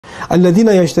الَّذِينَ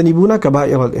يَجْتَنِبُونَ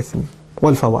كَبَائِرَ الْإِثْمِ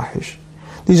وَالْفَوَاحِشِ.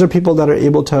 These are people that are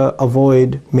able to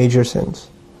avoid major sins.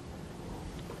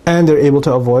 And they're able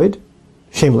to avoid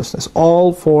shamelessness,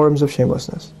 all forms of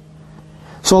shamelessness.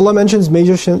 So Allah mentions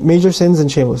major sins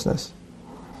and shamelessness.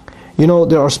 You know,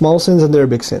 there are small sins and there are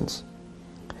big sins.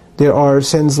 There are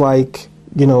sins like,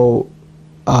 you know,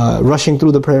 rushing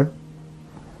through the prayer,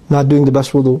 not doing the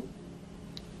best wudu.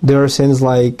 There are sins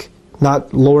like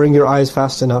not lowering your eyes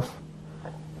fast enough.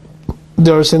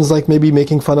 There are sins like maybe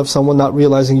making fun of someone, not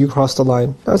realizing you crossed the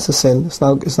line. That's a sin. It's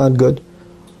not good.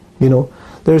 You know,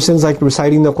 there are sins like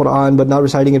reciting the Quran but not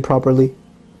reciting it properly.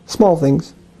 Small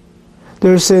things.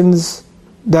 There are sins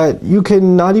that you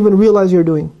can not even realize you're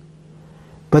doing.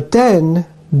 But then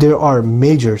there are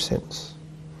major sins.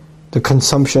 The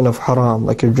consumption of haram,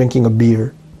 like you're drinking a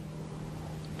beer.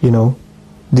 You know,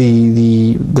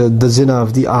 the zina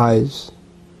of the eyes.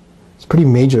 It's pretty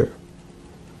major.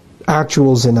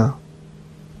 Actual zina.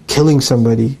 Killing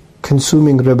somebody,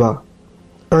 consuming riba,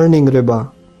 earning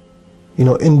riba, you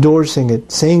know, endorsing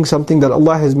it, saying something that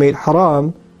Allah has made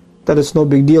haram, that it's no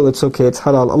big deal, it's okay, it's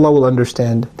halal, Allah will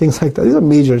understand. Things like that. These are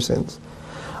major sins.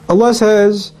 Allah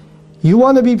says, you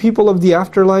want to be people of the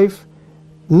afterlife?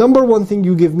 Number one thing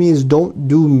you give me is don't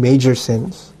do major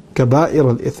sins.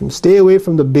 Kaba'ir al-ithm. Stay away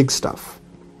from the big stuff.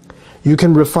 You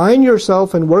can refine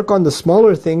yourself and work on the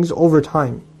smaller things over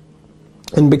time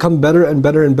and become better and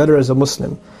better and better as a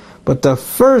Muslim. But the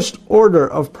first order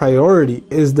of priority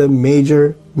is the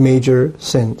major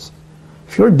sins.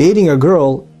 If you're dating a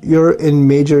girl, you're in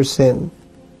major sin.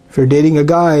 If you're dating a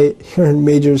guy, you're in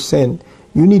major sin.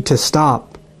 You need to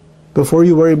stop before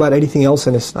you worry about anything else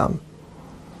in Islam.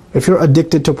 If you're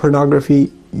addicted to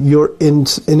pornography, you're in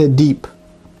a deep.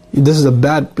 This is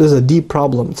a deep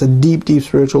problem. It's a deep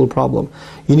spiritual problem.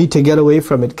 You need to get away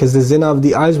from it because the zina of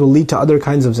the eyes will lead to other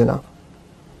kinds of zina.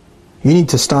 You need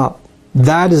to stop.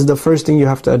 That is the first thing you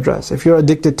have to address. If you're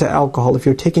addicted to alcohol, if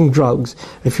you're taking drugs,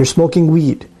 if you're smoking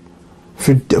weed,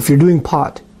 if you're doing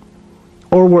pot,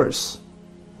 or worse,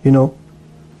 you know,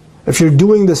 if you're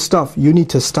doing this stuff, you need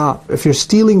to stop. If you're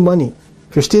stealing money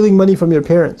from your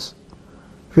parents,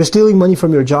 if you're stealing money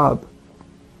from your job,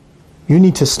 you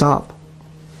need to stop.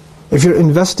 If you're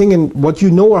investing in what you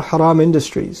know are haram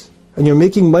industries, and you're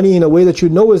making money in a way that you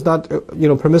know is not, you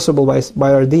know, permissible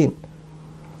by our deen,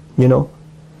 you know.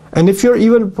 And if you're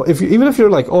even if you're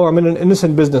like, oh, I'm in an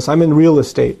innocent business, I'm in real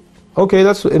estate. Okay,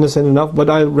 that's innocent enough, but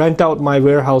I rent out my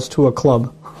warehouse to a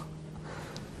club.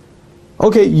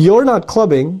 Okay, you're not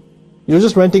clubbing, you're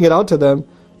just renting it out to them.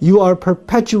 You are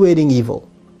perpetuating evil.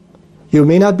 You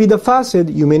may not be the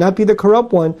fasid, you may not be the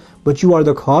corrupt one, but you are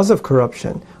the cause of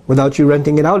corruption. Without you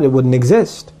renting it out, it wouldn't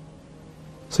exist.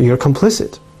 So you're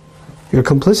complicit. You're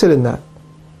complicit in that.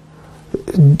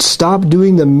 Stop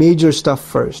doing the major stuff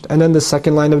first. And then the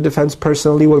second line of defense,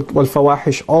 personally,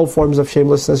 wal-fawahish, all forms of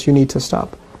shamelessness, you need to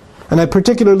stop. And I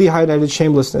particularly highlighted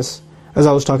shamelessness as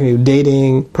I was talking to you,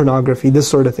 dating, pornography, this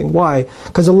sort of thing. Why?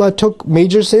 Because Allah took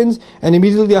major sins and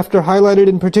immediately after highlighted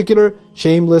in particular,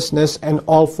 shamelessness and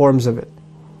all forms of it.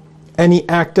 Any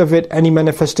act of it, any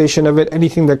manifestation of it,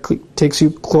 anything that takes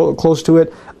you close to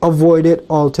it, avoid it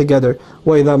altogether.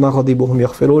 وَإِذَا مَا غَضِبُهُمْ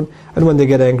يَغْفِرُونَ. And when they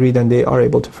get angry, then they are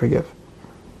able to forgive.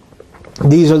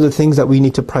 These are the things that we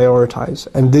need to prioritize,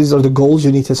 and these are the goals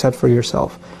you need to set for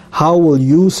yourself. How will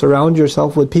you surround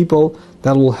yourself with people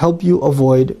that will help you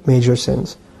avoid major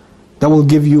sins, that will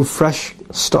give you fresh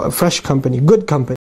company, good company?